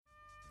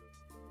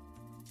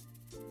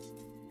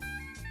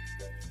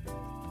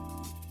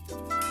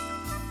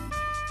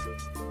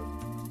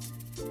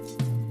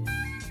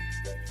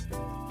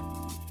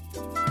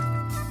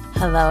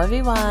Hello,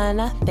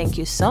 everyone. Thank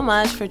you so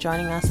much for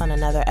joining us on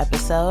another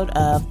episode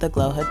of the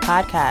Glowhood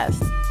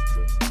Podcast.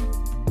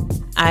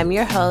 I'm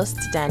your host,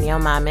 Danielle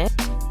Mamet,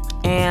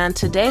 and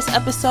today's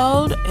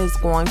episode is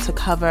going to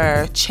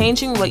cover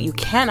changing what you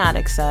cannot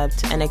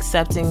accept and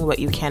accepting what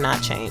you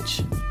cannot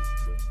change.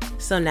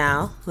 So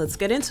now, let's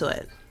get into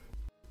it.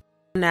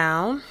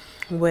 Now,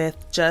 with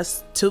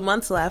just 2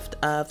 months left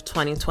of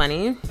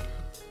 2020,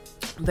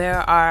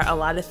 there are a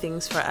lot of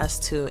things for us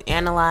to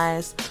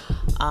analyze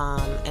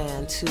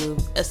and to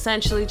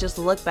essentially just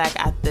look back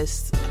at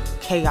this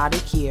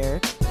chaotic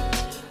year.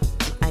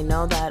 I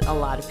know that a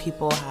lot of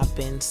people have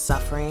been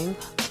suffering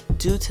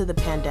due to the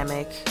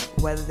pandemic,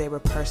 whether they were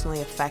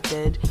personally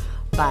affected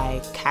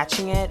by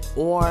catching it,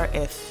 or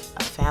if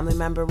a family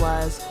member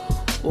was,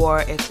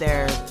 or if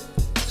their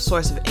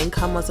source of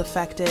income was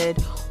affected,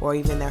 or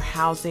even their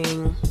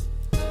housing.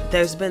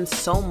 There's been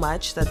so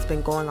much that's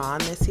been going on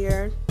this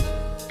year,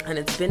 and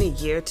it's been a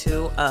year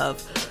too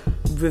of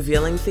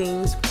revealing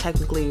things,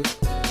 technically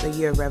the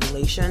year of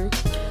revelation.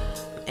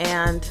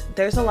 And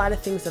there's a lot of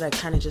things that I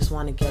kind of just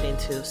want to get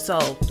into.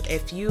 So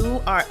if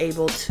you are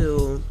able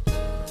to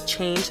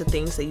change the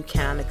things that you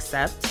cannot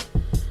accept,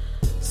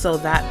 so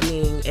that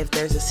being if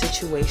there's a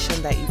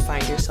situation that you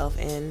find yourself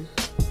in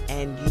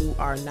and you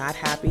are not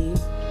happy,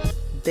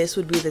 this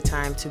would be the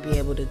time to be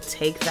able to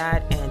take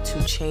that and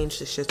to change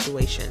the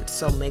situation.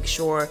 So make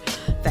sure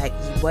that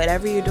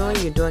whatever you're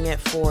doing it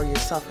for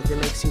yourself. If it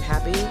makes you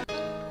happy,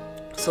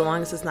 so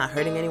long as it's not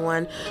hurting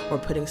anyone or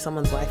putting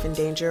someone's life in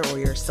danger or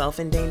yourself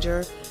in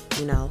danger,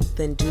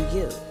 then do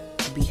you.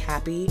 Be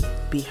happy,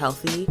 be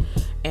healthy,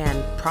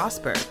 and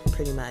prosper,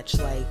 pretty much.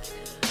 Like,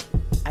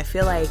 I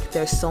feel like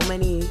there's so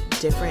many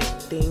different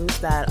things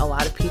that a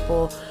lot of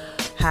people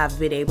have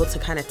been able to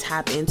kind of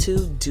tap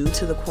into due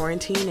to the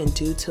quarantine and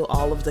due to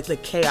all of the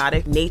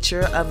chaotic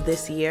nature of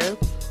this year,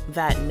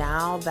 that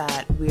now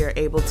that we are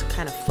able to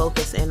kind of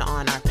focus in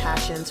on our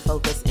passions,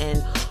 focus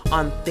in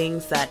on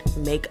things that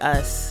make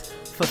us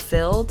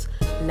fulfilled,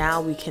 now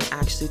we can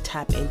actually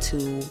tap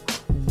into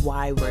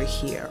why we're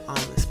here on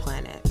this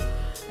planet.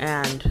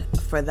 And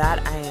for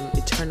that, I am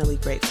eternally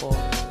grateful.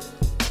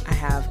 I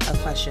have a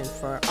question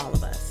for all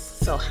of us.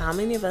 So how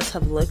many of us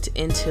have looked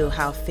into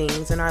how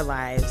things in our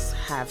lives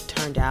have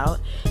turned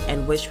out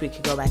and wish we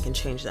could go back and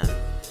change them?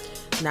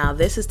 Now,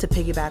 this is to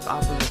piggyback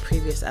off of the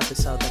previous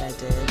episode that I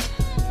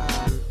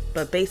did.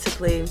 But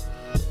basically,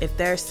 if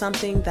there's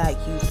something that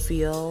you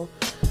feel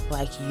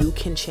like you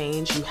can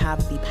change, you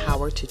have the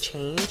power to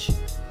change,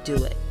 do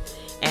it.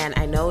 And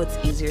I know it's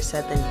easier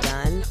said than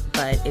done,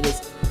 but it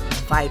is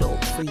vital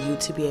for you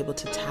to be able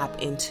to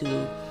tap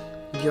into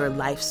your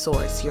life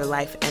source, your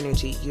life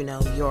energy,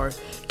 your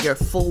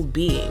full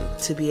being,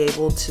 to be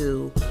able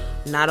to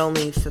not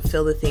only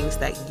fulfill the things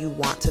that you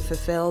want to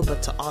fulfill,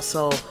 but to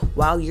also,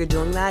 while you're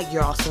doing that,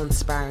 you're also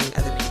inspiring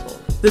other people.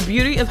 The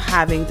beauty of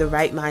having the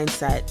right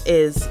mindset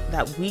is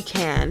that we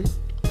can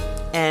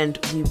and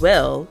we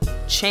will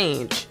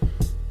change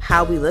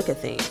how we look at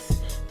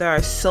things. There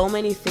are so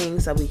many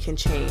things that we can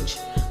change,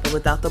 but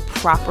without the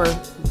proper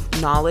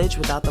knowledge,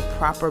 without the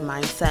proper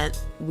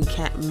mindset,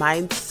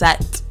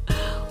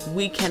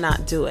 we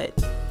cannot do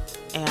it.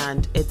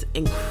 And it's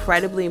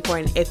incredibly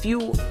important. If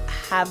you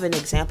have an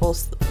example,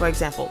 for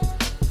example,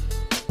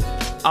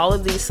 all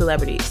of these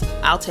celebrities,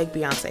 I'll take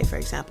Beyonce for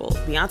example.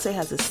 Beyonce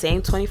has the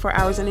same 24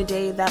 hours in a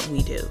day that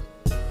we do.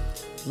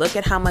 Look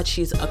at how much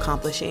she's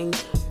accomplishing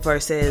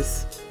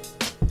versus,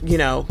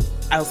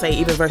 I'll say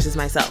even versus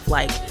myself.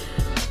 Like,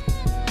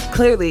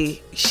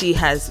 clearly she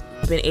has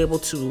been able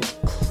to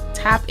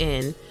tap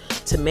in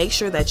to make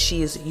sure that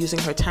she is using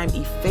her time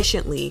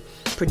efficiently,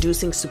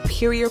 producing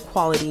superior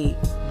quality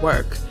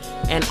work,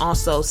 and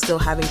also still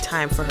having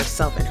time for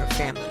herself and her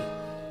family.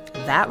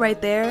 That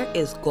right there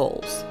is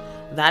goals.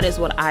 That is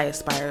what I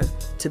aspire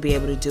to be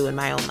able to do in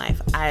my own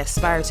life. I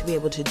aspire to be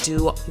able to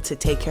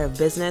take care of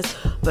business,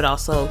 but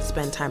also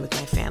spend time with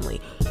my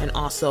family and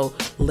also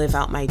live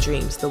out my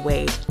dreams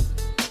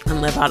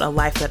and live out a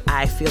life that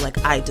I feel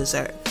like I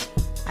deserve.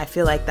 I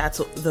feel like that's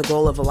the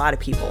goal of a lot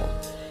of people.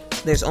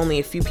 There's only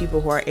a few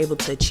people who are able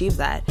to achieve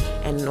that.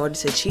 And in order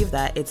to achieve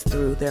that, it's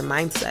through their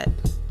mindset.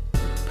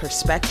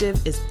 Perspective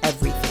is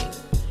everything.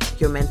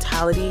 Your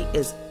mentality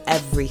is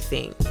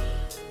everything.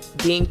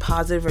 Being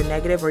positive or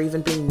negative or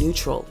even being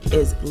neutral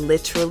is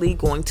literally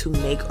going to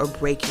make or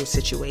break your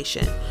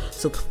situation.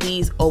 So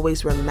please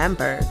always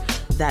remember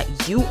that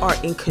you are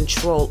in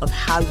control of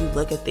how you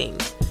look at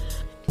things.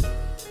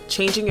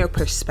 Changing your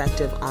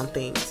perspective on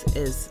things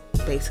is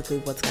basically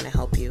what's going to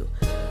help you.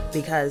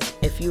 Because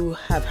if you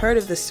have heard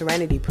of the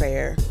Serenity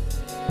Prayer,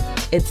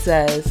 it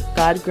says,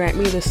 God grant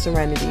me the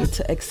serenity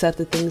to accept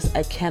the things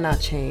I cannot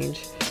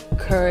change,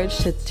 courage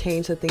to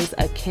change the things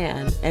I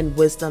can, and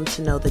wisdom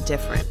to know the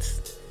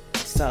difference.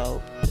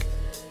 So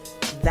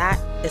that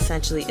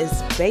essentially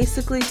is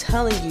basically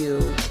telling you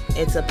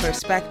it's a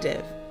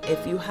perspective.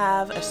 If you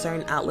have a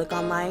certain outlook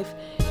on life,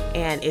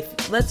 and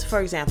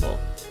for example,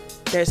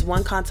 there's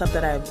one concept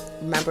that I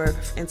remember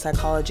in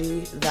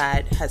psychology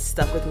that has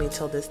stuck with me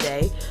till this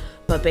day.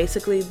 But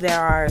basically, there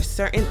are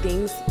certain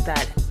things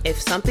that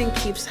if something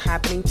keeps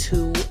happening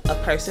to a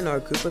person or a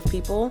group of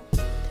people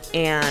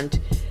and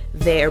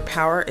their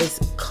power is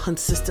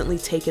consistently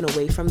taken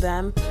away from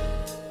them,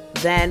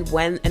 then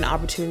when an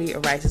opportunity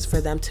arises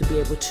for them to be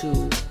able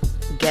to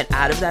get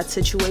out of that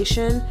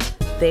situation,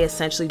 they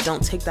essentially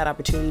don't take that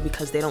opportunity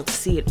because they don't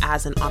see it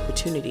as an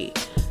opportunity.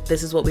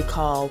 This is what we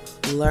call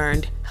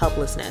learned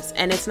helplessness.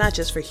 And it's not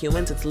just for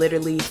humans, it's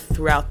literally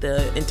throughout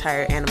the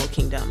entire animal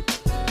kingdom.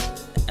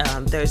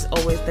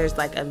 There's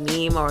like a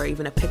meme or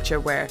even a picture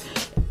where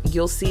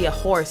you'll see a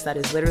horse that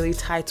is literally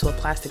tied to a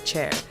plastic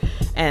chair,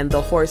 and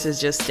the horse is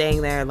just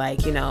staying there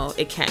like,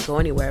 it can't go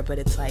anywhere, but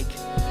it's like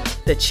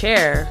the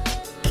chair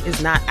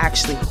is not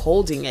actually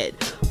holding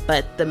it,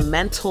 but the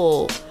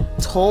mental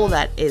toll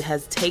that it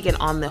has taken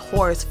on the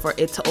horse for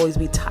it to always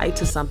be tied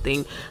to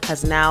something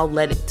has now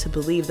led it to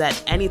believe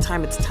that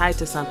anytime it's tied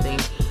to something,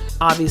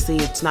 obviously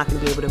it's not going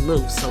to be able to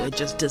move, so it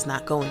just does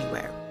not go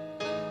anywhere.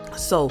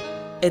 So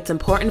it's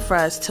important for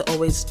us to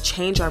always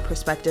change our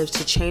perspectives,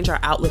 to change our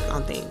outlook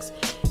on things.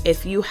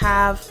 If you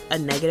have a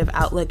negative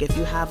outlook, if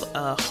you have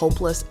a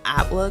hopeless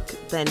outlook,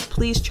 then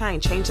please try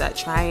and change that.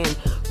 Try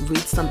and read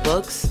some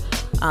books,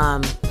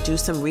 do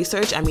some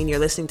research. I mean, you're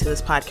listening to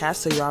this podcast,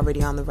 so you're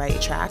already on the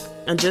right track.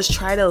 And just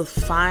try to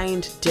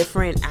find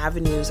different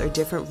avenues or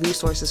different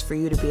resources for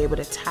you to be able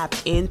to tap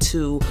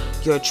into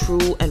your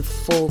true and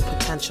full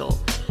potential.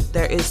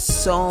 There is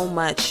so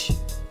much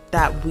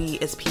that we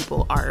as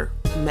people are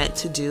meant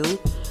to do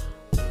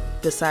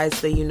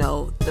besides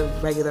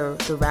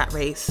the rat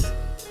race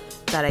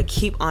that I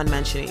keep on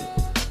mentioning.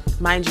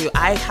 Mind you,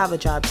 I have a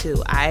job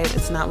too.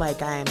 It's not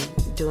like I'm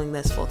doing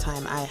this full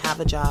time. I have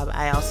a job.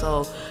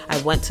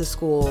 I went to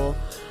school.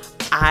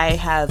 I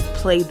have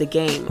played the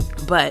game,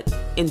 but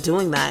in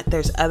doing that,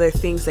 there's other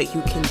things that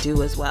you can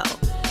do as well.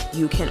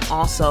 You can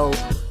also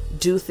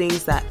do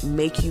things that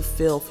make you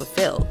feel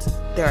fulfilled.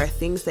 There are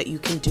things that you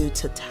can do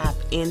to tap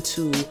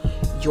into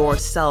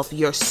yourself,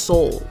 your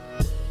soul,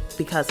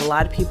 because a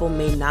lot of people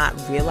may not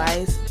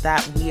realize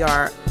that we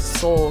are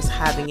souls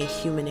having a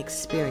human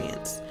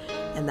experience,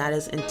 and that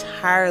is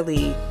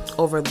entirely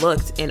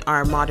overlooked in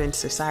our modern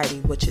society,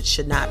 which it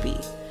should not be,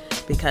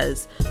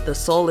 because the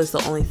soul is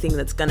the only thing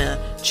that's gonna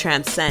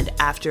transcend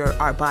after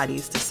our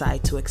bodies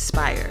decide to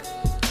expire.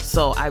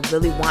 So I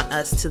really want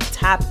us to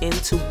tap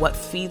into what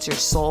feeds your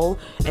soul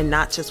and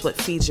not just what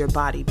feeds your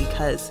body,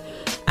 because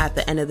at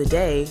the end of the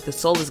day, the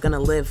soul is going to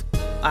live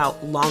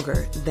out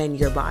longer than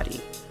your body.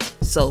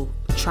 So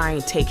try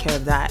and take care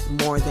of that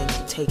more than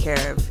you take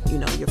care of,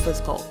 your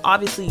physical.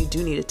 Obviously, you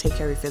do need to take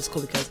care of your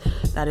physical because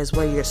that is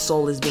where your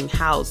soul is being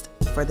housed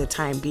for the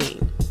time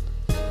being.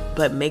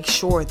 But make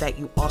sure that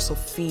you also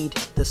feed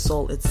the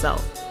soul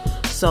itself.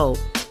 So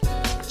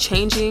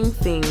changing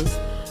things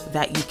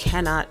that you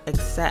cannot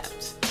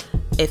accept.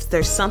 If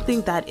there's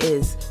something that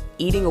is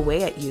eating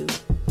away at you,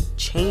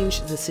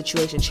 change the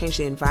situation, change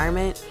the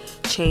environment,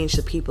 change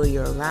the people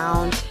you're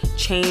around,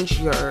 change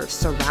your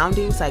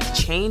surroundings,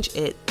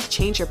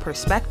 change your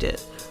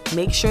perspective.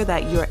 Make sure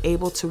that you're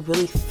able to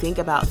really think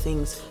about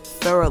things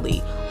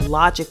thoroughly,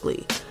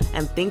 logically,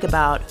 and think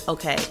about,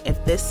 okay,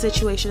 if this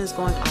situation is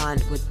going on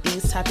with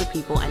these type of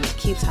people and it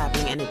keeps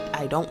happening and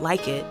I don't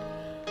like it,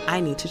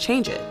 I need to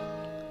change it.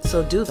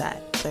 So do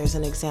that. There's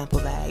an example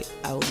that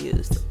I will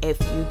use.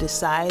 If you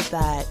decide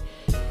that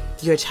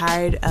you're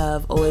tired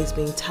of always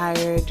being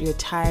tired, you're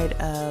tired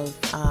of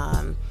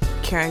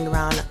carrying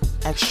around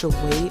extra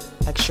weight,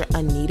 extra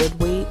unneeded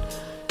weight,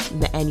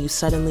 and you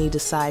suddenly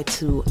decide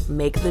to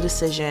make the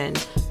decision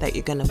that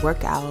you're going to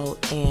work out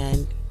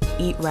and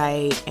eat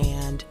right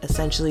and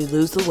essentially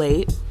lose the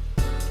weight,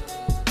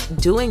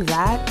 doing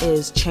that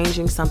is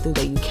changing something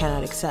that you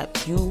cannot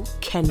accept. You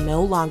can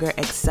no longer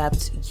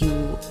accept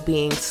you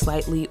being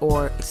slightly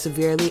or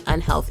severely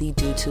unhealthy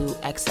due to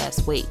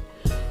excess weight.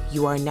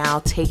 You are now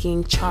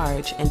taking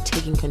charge and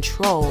taking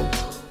control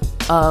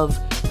of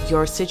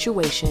your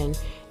situation,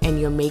 and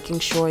you're making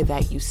sure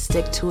that you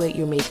stick to it.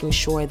 You're making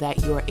sure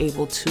that you're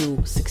able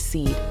to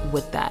succeed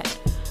with that.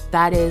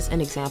 That is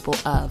an example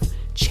of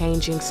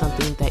changing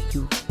something that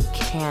you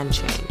can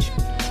change.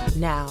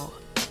 Now,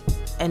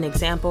 an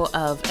example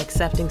of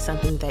accepting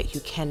something that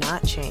you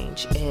cannot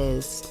change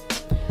is,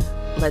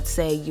 let's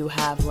say you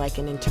have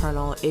an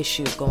internal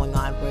issue going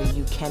on where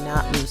you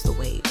cannot lose the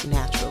weight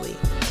naturally.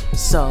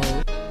 So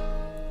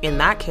in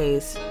that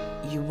case,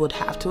 you would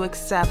have to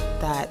accept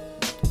that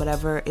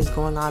whatever is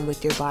going on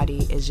with your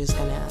body is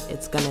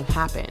it's gonna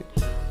happen.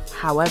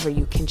 However,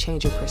 you can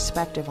change your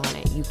perspective on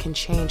it. You can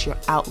change your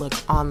outlook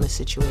on the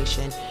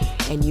situation,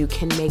 and you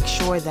can make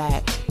sure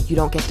that you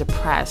don't get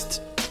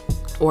depressed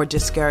or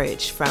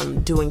discouraged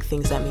from doing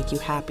things that make you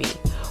happy,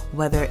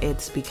 whether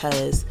it's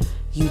because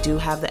you do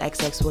have the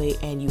XX weight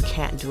and you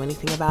can't do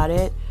anything about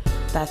it.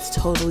 That's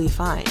totally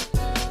fine.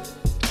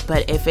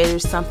 But if it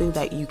is something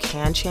that you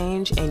can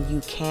change and you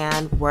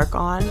can work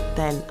on,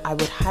 then I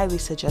would highly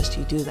suggest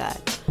you do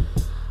that.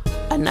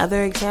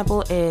 Another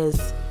example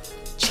is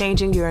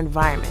changing your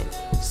environment.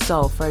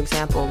 So for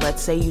example,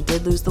 let's say you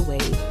did lose the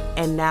weight,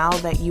 and now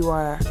that you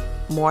are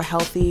more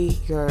healthy,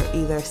 you're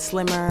either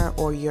slimmer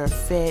or you're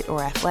fit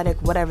or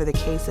athletic, whatever the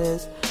case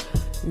is,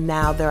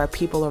 now there are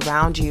people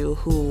around you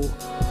who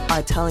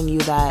are telling you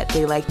that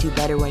they liked you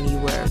better when you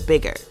were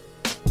bigger.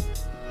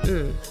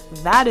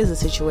 That is a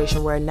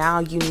situation where now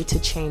you need to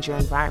change your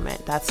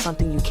environment. That's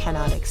something you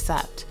cannot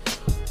accept.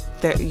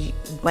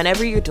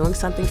 Whenever you're doing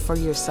something for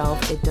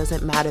yourself, it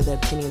doesn't matter the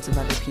opinions of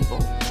other people.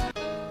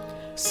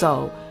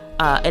 So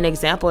a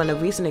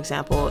recent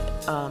example,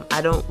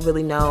 I don't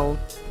really know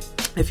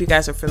if you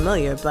guys are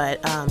familiar,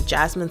 but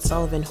Jazmine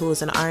Sullivan, who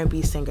is an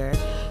R&B singer,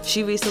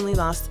 she recently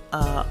lost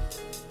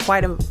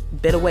quite a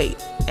bit of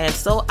weight, and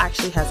so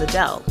actually has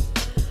Adele.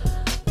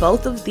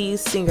 Both of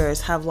these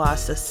singers have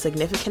lost a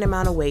significant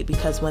amount of weight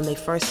because when they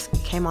first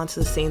came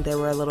onto the scene, they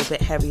were a little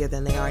bit heavier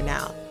than they are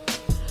now.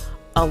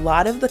 A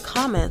lot of the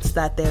comments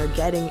that they're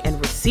getting and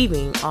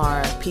receiving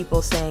are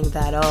people saying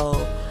that,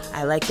 oh,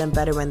 I like them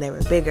better when they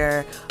were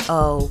bigger.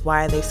 Oh,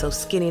 why are they so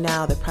skinny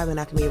now? They're probably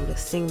not going to be able to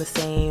sing the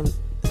same.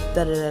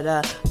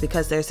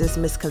 Because there's this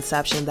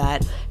misconception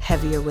that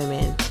heavier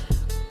women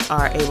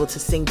are able to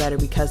sing better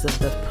because of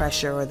the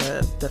pressure or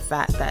the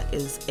fat that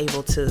is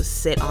able to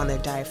sit on their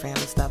diaphragm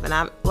and stuff. And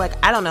I'm like,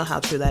 I don't know how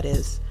true that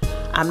is.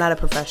 I'm not a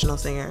professional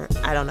singer.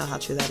 I don't know how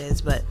true that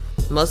is, but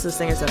most of the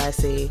singers that I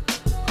see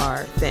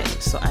are thin,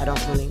 so I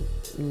don't really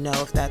know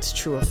if that's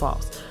true or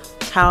false.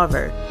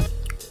 However,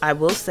 I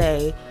will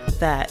say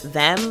that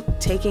them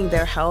taking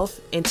their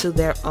health into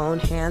their own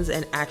hands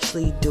and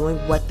actually doing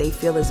what they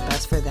feel is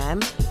best for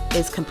them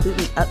is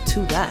completely up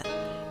to them.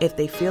 If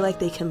they feel like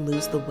they can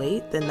lose the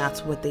weight, then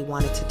that's what they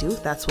wanted to do.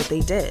 That's what they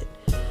did.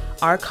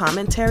 Our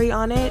commentary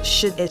on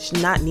it's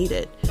not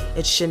needed.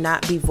 It should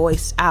not be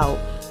voiced out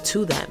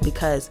to them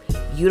because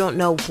you don't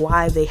know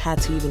why they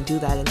had to even do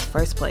that in the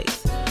first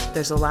place.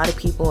 There's a lot of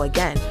people,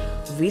 again,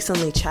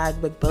 recently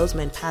Chadwick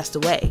Boseman passed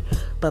away,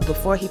 but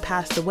before he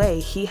passed away,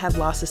 he had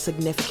lost a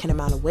significant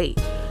amount of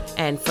weight.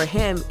 And for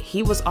him,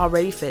 he was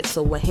already fit.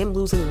 So when him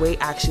losing weight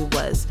actually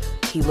was,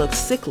 he looked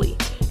sickly.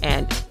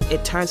 And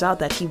it turns out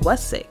that he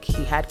was sick.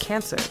 He had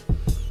cancer.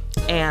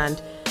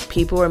 And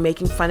people were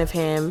making fun of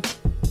him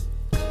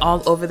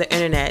all over the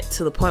internet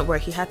to the point where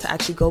he had to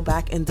actually go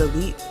back and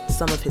delete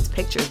some of his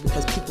pictures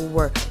because people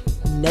were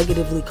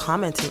negatively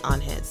commenting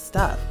on his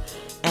stuff.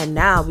 And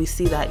now we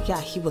see that, yeah,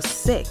 he was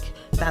sick.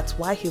 That's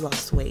why he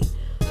lost weight.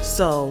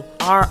 So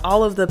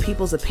all of the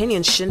people's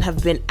opinions shouldn't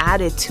have been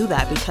added to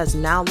that because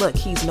now look,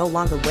 he's no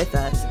longer with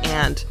us.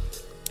 And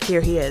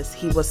here he is.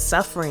 He was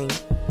suffering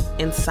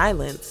in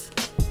silence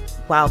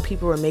while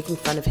people were making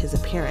fun of his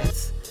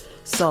appearance.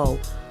 So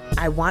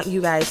I want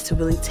you guys to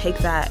really take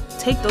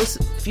those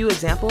few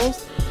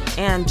examples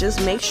and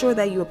just make sure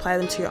that you apply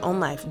them to your own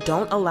life.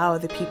 Don't allow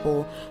other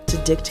people to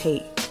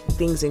dictate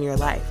things in your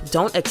life.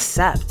 Don't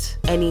accept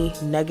any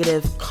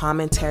negative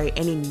commentary,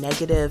 any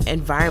negative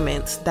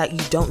environments that you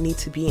don't need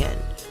to be in.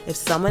 If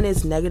someone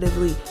is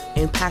negatively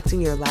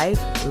impacting your life,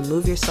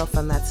 remove yourself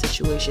from that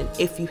situation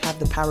if you have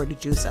the power to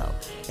do so.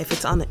 If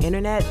it's on the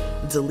internet,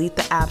 delete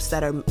the apps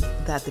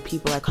that the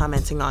people are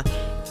commenting on.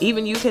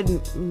 Even you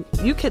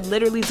could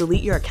literally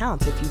delete your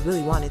accounts if you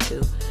really wanted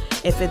to.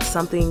 If it's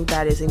something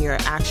that is in your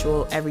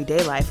actual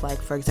everyday life, like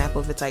for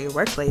example, if it's at your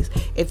workplace,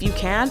 if you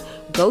can,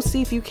 go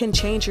see if you can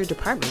change your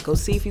department. Go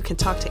see if you can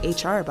talk to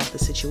HR about the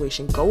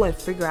situation. Go and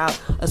figure out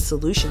a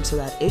solution to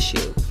that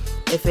issue.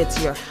 If it's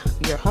your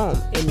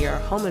home, in your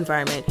home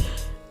environment,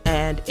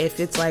 and if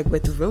it's like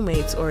with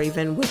roommates or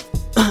even with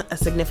a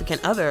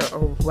significant other or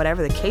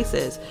whatever the case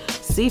is,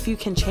 see if you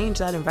can change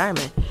that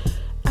environment.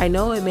 I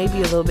know it may be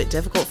a little bit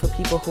difficult for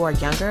people who are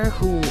younger,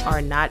 who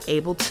are not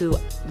able to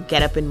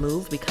get up and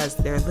move because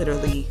they're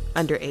literally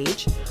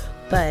underage,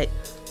 but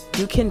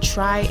you can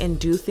try and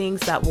do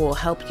things that will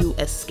help you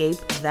escape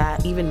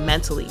that. Even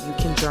mentally, you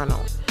can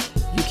journal.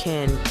 You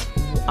can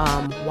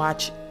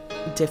watch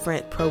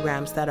different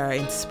programs that are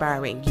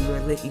inspiring.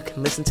 You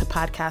can listen to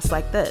podcasts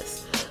like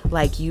this.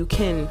 Like, you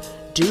can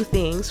do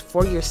things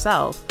for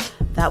yourself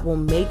that will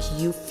make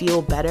you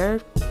feel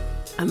better,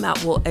 and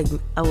that will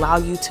allow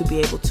you to be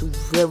able to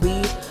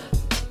really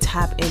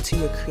tap into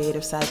your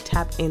creative side,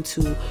 tap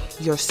into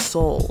your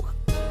soul.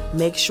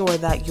 Make sure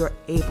that you're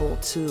able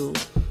to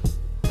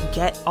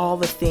get all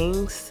the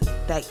things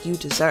that you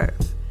deserve.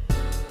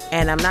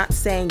 And I'm not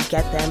saying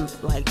get them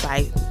like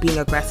by being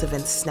aggressive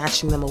and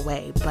snatching them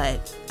away,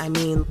 but I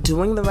mean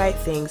doing the right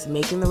things,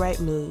 making the right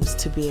moves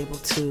to be able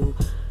to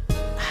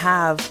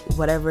have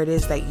whatever it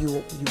is that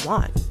you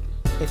want.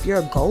 If you're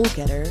a goal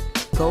getter,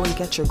 go and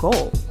get your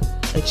goal.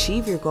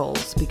 Achieve your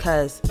goals,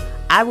 because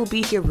I will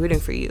be here rooting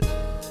for you.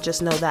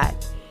 Just know that.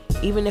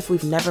 Even if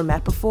we've never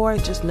met before,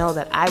 just know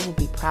that I will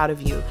be proud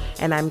of you,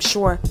 and I'm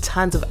sure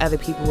tons of other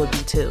people would be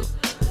too.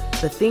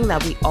 The thing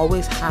that we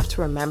always have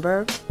to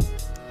remember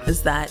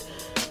is that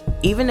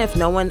Even if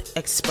no one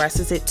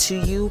expresses it to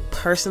you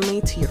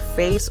personally, to your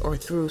face or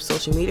through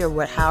social media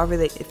or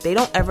if they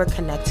don't ever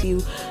connect to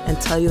you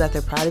and tell you that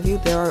they're proud of you,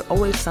 there are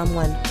always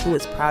someone who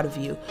is proud of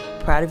you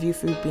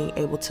for being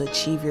able to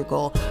achieve your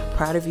goal,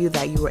 proud of you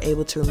that you were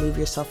able to remove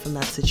yourself from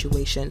that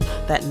situation,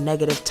 that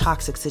negative,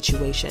 toxic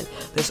situation.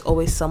 There's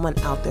always someone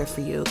out there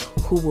for you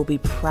who will be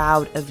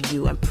proud of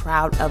you and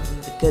proud of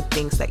the good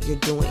things that you're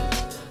doing.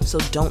 So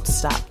don't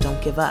stop,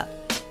 don't give up.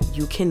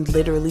 You can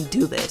literally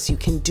do this. You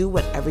can do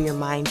whatever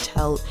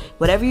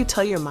whatever you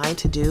tell your mind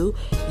to do,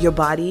 your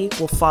body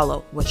will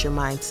follow what your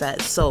mind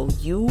says. So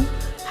you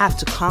have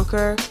to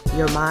conquer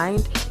your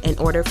mind in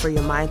order for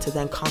your mind to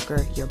then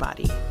conquer your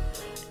body.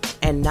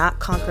 And not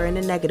conquer in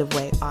a negative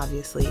way,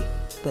 obviously,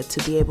 but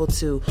to be able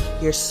to,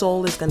 your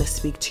soul is going to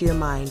speak to your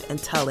mind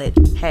and tell it,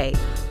 hey,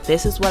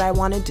 this is what I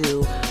want to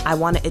do. I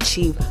want to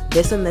achieve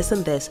this and this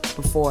and this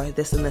before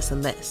this and this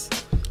and this.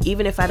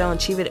 Even if I don't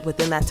achieve it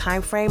within that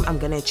time frame, I'm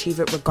going to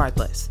achieve it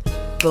regardless.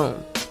 Boom.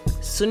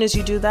 As soon as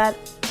you do that,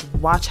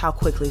 watch how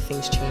quickly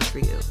things change for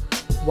you.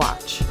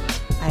 Watch.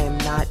 I am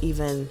not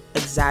even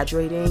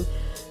exaggerating.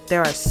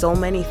 There are so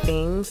many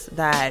things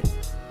that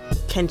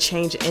can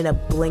change in a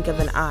blink of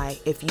an eye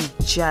if you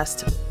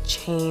just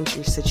change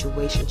your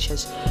situation.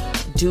 Just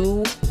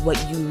do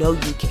what you know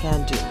you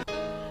can do.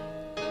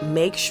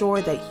 Make sure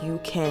that you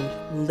can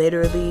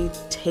literally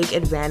take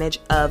advantage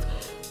of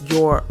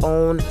your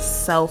own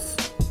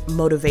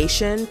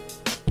self-motivation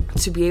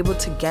to be able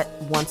to get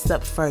one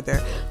step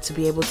further, to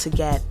be able to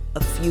get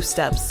a few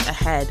steps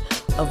ahead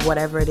of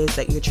whatever it is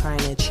that you're trying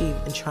to achieve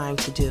and trying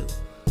to do.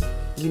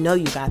 You know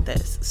you got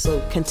this. So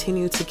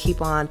continue to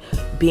keep on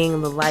being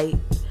the light.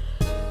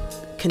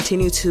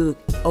 Continue to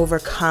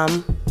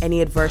overcome any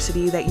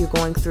adversity that you're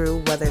going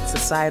through, whether it's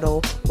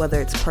societal,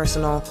 whether it's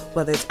personal,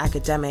 whether it's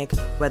academic,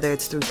 whether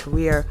it's through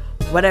career,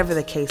 whatever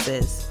the case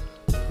is.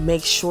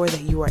 Make sure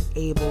that you are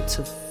able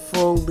to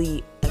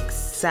fully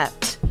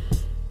accept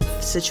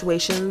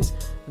situations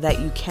that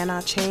you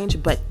cannot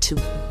change, but to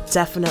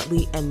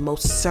definitely and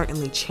most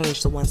certainly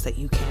change the ones that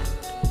you can.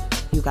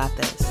 You got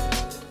this.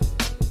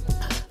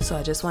 So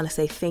I just want to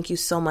say thank you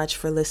so much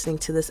for listening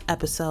to this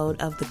episode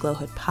of the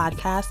Glowhood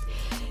podcast.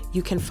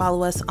 You can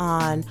follow us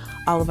on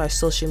all of our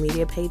social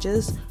media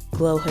pages,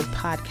 Glowhood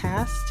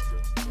Podcast.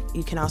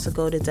 You can also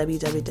go to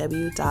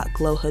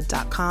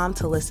www.glowhood.com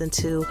to listen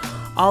to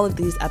all of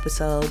these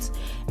episodes.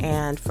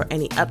 And for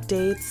any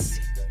updates,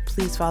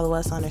 please follow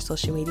us on our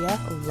social media.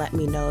 Let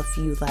me know if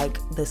you like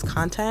this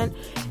content,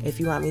 if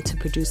you want me to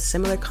produce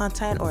similar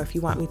content, or if you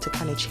want me to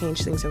kind of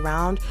change things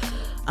around.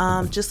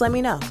 Just let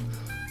me know.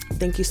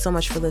 Thank you so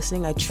much for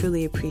listening. I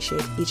truly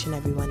appreciate each and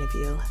every one of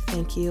you.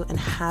 Thank you and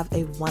have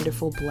a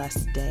wonderful,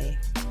 blessed day.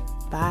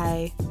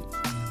 Bye.